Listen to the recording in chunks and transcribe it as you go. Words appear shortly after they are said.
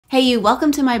Hey you,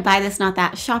 welcome to my Buy This Not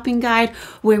That shopping guide,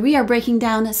 where we are breaking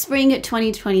down spring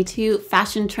 2022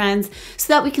 fashion trends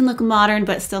so that we can look modern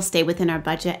but still stay within our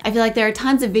budget. I feel like there are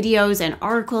tons of videos and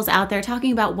articles out there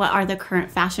talking about what are the current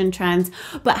fashion trends,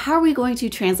 but how are we going to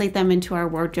translate them into our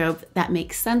wardrobe that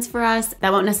makes sense for us,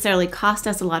 that won't necessarily cost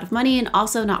us a lot of money and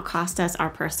also not cost us our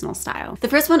personal style. The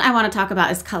first one I want to talk about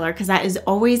is color, because that is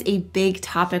always a big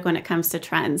topic when it comes to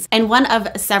trends. And one of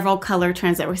several color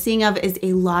trends that we're seeing of is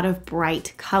a lot of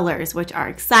bright colors, which are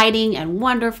exciting and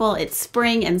wonderful. It's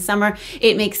spring and summer.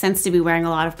 It makes sense to be wearing a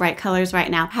lot of bright colors right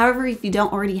now. However, if you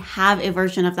don't already have a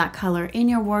version of that color in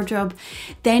your wardrobe,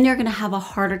 then you're going to have a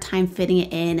harder time fitting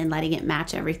it in and letting it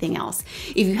match everything else.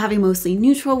 If you have a mostly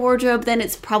neutral wardrobe, then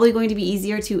it's probably going to be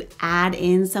easier to add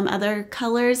in some other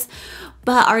colors.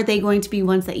 But are they going to be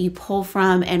ones that you pull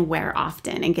from and wear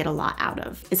often and get a lot out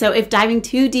of? So if diving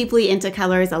too deeply into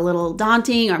color is a little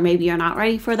daunting, or maybe you're not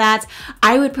ready for that,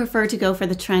 I would prefer to go for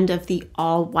the trend of the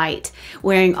all white.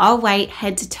 Wearing all white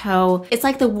head to toe. It's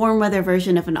like the warm weather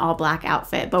version of an all black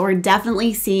outfit, but we're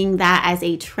definitely seeing that as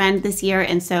a trend this year.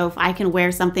 And so if I can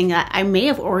wear something that I may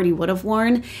have already would have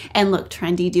worn and look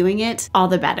trendy doing it, all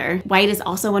the better. White is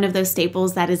also one of those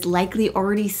staples that is likely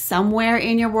already somewhere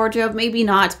in your wardrobe, maybe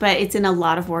not, but it's in a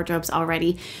lot of wardrobes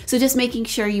already. So just making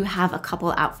sure you have a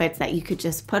couple outfits that you could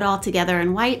just put all together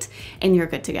in white and you're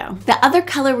good to go. The other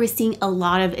color we're seeing a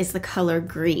lot of is the color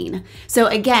green. So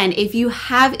again, if you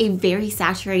have a very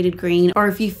saturated green, or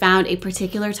if you found a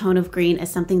particular tone of green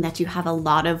as something that you have a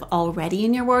lot of already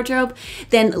in your wardrobe,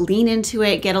 then lean into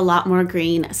it, get a lot more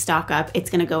green, stock up. It's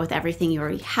gonna go with everything you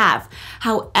already have.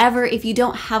 However, if you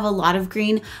don't have a lot of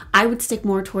green, I would stick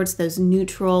more towards those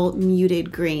neutral,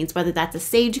 muted greens, whether that's a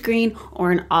sage green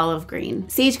or an olive green.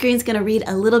 Sage green is gonna read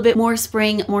a little bit more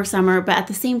spring, more summer, but at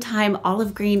the same time,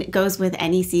 olive green goes with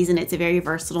any season. It's a very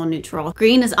versatile neutral.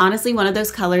 Green is honestly one of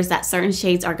those colors that certain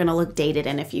shades are gonna look dated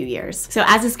in a few years. So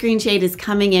as this green shade is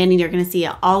coming in and you're gonna see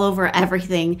it all over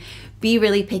everything, be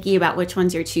really picky about which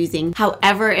ones you're choosing.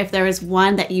 However, if there is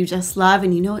one that you just love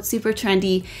and you know it's super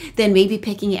trendy, then maybe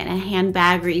picking it in a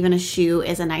handbag or even a shoe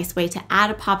is a nice way to add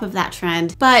a pop of that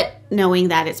trend, but knowing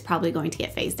that it's probably going to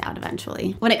get phased out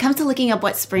eventually. When it comes to looking up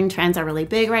what spring trends are really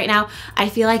big right now, I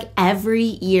feel like every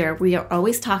year we are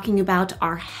always talking about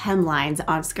our hemlines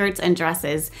on skirts and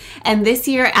dresses. And this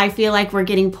year, I feel like we're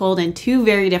getting pulled in two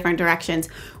very different directions.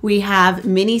 We have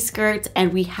mini skirts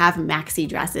and we have maxi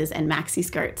dresses and maxi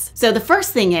skirts. So the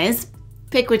first thing is,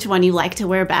 pick which one you like to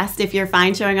wear best. If you're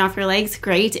fine showing off your legs,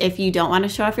 great. If you don't want to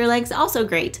show off your legs, also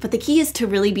great. But the key is to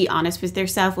really be honest with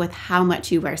yourself with how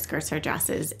much you wear skirts or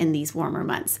dresses in these warmer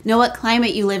months. Know what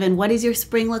climate you live in. What does your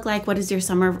spring look like? What does your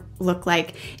summer look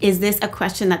like? Is this a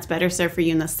question that's better served for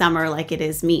you in the summer like it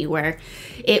is me, where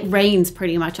it rains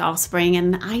pretty much all spring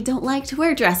and I don't like to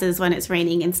wear dresses when it's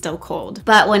raining and still cold.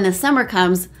 But when the summer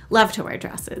comes, love to wear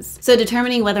dresses. So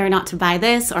determining whether or not to buy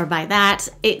this or buy that,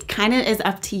 it kind of is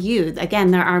up to you. Again,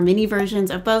 there are mini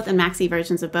versions of both and maxi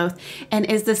versions of both. And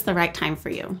is this the right time for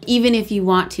you? Even if you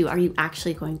want to, are you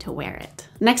actually going to wear it?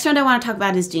 Next trend I want to talk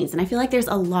about is jeans. And I feel like there's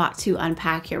a lot to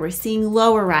unpack here. We're seeing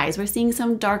lower rise, we're seeing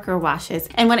some darker washes.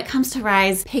 And when it comes to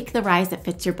rise, pick the rise that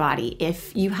fits your body.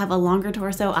 If you have a longer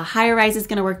torso, a higher rise is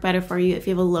going to work better for you. If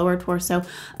you have a lower torso,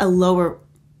 a lower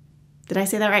Did I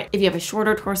say that right? If you have a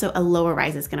shorter torso, a lower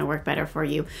rise is gonna work better for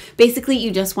you. Basically, you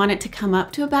just want it to come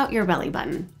up to about your belly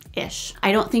button-ish.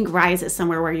 I don't think rise is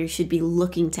somewhere where you should be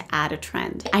looking to add a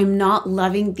trend. I'm not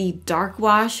loving the dark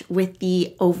wash with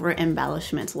the over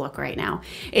embellishment look right now.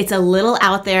 It's a little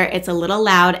out there, it's a little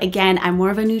loud. Again, I'm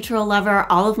more of a neutral lover.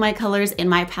 All of my colors in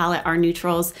my palette are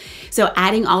neutrals. So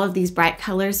adding all of these bright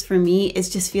colors for me is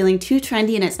just feeling too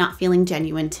trendy and it's not feeling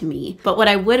genuine to me. But what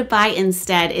I would buy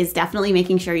instead is definitely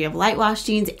making sure you have light wash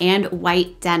jeans and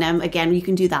white denim. Again, you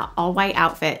can do that all white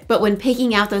outfit. But when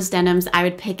picking out those denims, I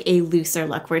would pick a looser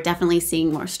look. We're definitely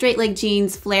seeing more straight leg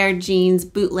jeans, flared jeans,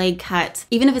 bootleg cut.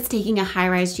 Even if it's taking a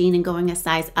high-rise jean and going a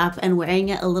size up and wearing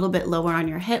it a little bit lower on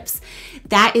your hips,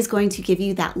 that is going to give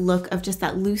you that look of just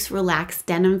that loose, relaxed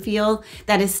denim feel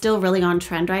that is still really on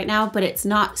trend right now, but it's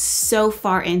not so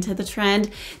far into the trend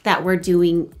that we're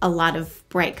doing a lot of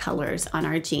bright colors on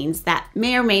our jeans that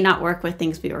may or may not work with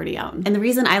things we already own. And the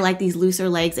reason I like these looser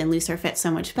legs and looser fits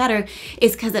so much better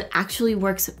is because it actually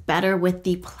works better with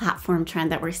the platform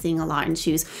trend that we're seeing a lot in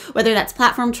shoes. Whether that's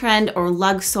platform trend or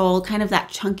lug sole, kind of that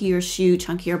chunkier shoe,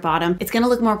 chunkier bottom, it's gonna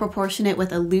look more proportionate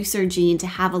with a looser jean to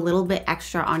have a little bit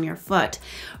extra on your foot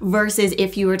versus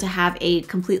if you were to have a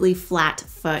completely flat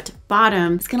foot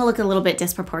bottom, it's gonna look a little bit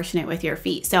disproportionate with your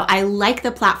feet. So I like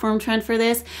the platform trend for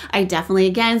this. I definitely,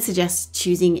 again, suggest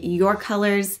choosing your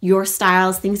colors, your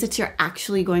styles, things that you're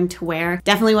actually going to wear.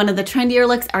 Definitely one of the trendier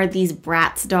looks are these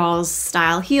Bratz dolls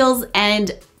style heels,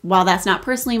 and while that's not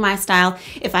personally my style,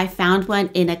 if I found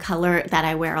one in a color that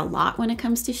I wear a lot when it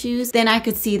comes to shoes, then I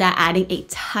could see that adding a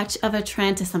touch of a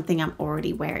trend to something I'm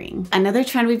already wearing. Another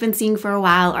trend we've been seeing for a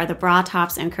while are the bra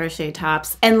tops and crochet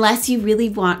tops. Unless you really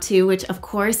want to, which of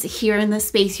course here in this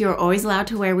space, you're always allowed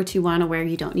to wear what you want to wear.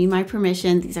 You don't need my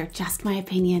permission. These are just my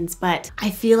opinions, but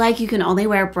I feel like you can only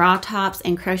wear bra tops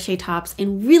and crochet tops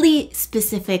in really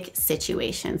specific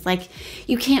situations. Like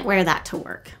you can't wear that to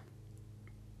work.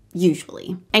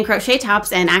 Usually. And crochet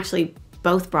tops, and actually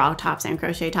both bra tops and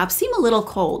crochet tops, seem a little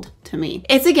cold to me.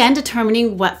 It's again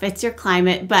determining what fits your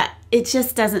climate, but it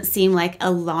just doesn't seem like a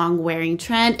long wearing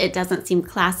trend. It doesn't seem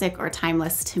classic or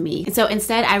timeless to me. And so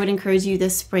instead, I would encourage you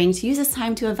this spring to use this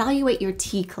time to evaluate your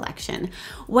tee collection.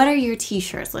 What are your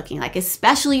t-shirts looking like?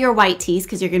 Especially your white tees,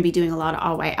 because you're gonna be doing a lot of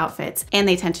all white outfits and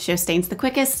they tend to show stains the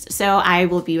quickest. So I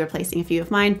will be replacing a few of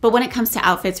mine. But when it comes to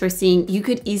outfits, we're seeing you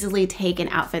could easily take an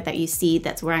outfit that you see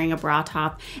that's wearing a bra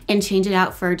top and change it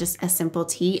out for just a simple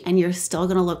tee, and you're still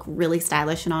gonna look really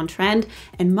stylish and on trend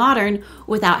and modern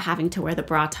without having to wear the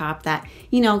bra top that,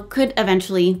 you know, could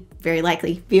eventually, very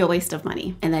likely, be a waste of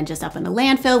money and then just up in the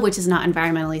landfill, which is not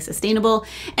environmentally sustainable.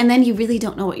 And then you really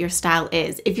don't know what your style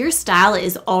is. If your style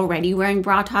is already wearing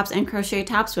bra tops and crochet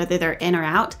tops, whether they're in or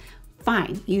out,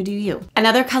 fine, you do you.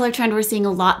 Another color trend we're seeing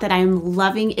a lot that I'm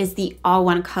loving is the all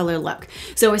one color look.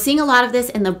 So we're seeing a lot of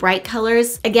this in the bright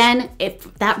colors. Again,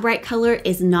 if that bright color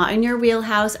is not in your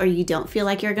wheelhouse or you don't feel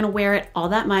like you're gonna wear it all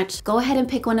that much, go ahead and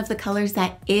pick one of the colors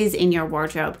that is in your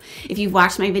wardrobe. If you've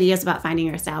watched my videos about finding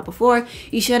your style before,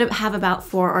 you should have about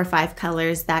 4 or 5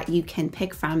 colors that you can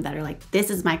pick from that are like,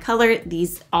 this is my color,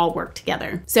 these all work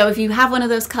together. So if you have one of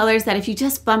those colors that if you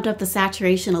just bumped up the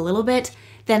saturation a little bit,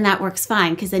 then that works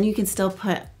fine, because then you can still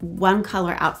put one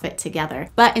color outfit together.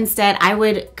 But instead, I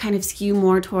would kind of skew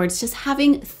more towards just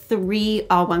having 3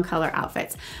 all one color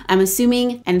outfits. I'm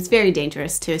assuming, and it's very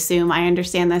dangerous to assume, I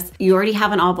understand this, you already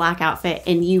have an all black outfit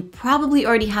and you probably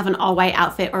already have an all white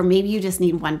outfit, or maybe you just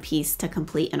need one piece to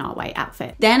complete an all white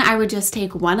outfit. Then I would just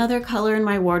take one other color in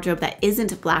my wardrobe that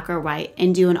isn't black or white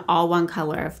and do an all one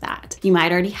color of that. You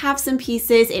might already have some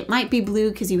pieces. It might be blue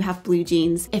because you have blue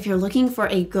jeans. If you're looking for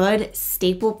a good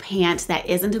staple pant that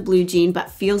isn't a blue jean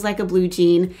but feels like a blue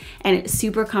jean and it's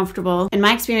super comfortable. In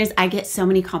my experience, I get so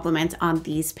many compliments on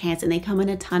these pants and they come in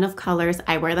a ton of colors.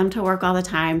 I wear them to work all the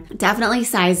time. Definitely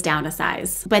size down a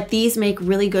size. But these make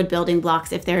really good building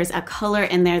blocks if there's a color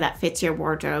in there that fits your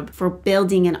wardrobe for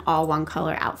building an all one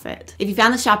color outfit. If you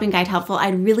found the shopping guide helpful,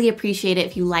 I'd really appreciate it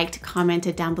if you liked,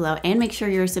 commented down below, and make sure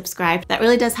you're subscribed. That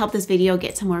really does help this video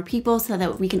get to more people so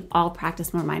that we can all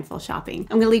practice more mindful shopping.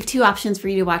 I'm gonna leave 2 options for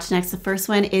you to watch next. The first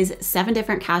one is 7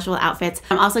 different casual outfits.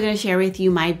 I'm also going to share with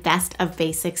you my best of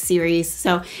basics series.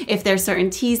 So if there's certain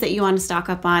tees that you want to stock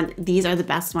up on, these are the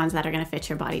best ones that are going to fit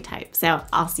your body type. So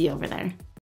I'll see you over there.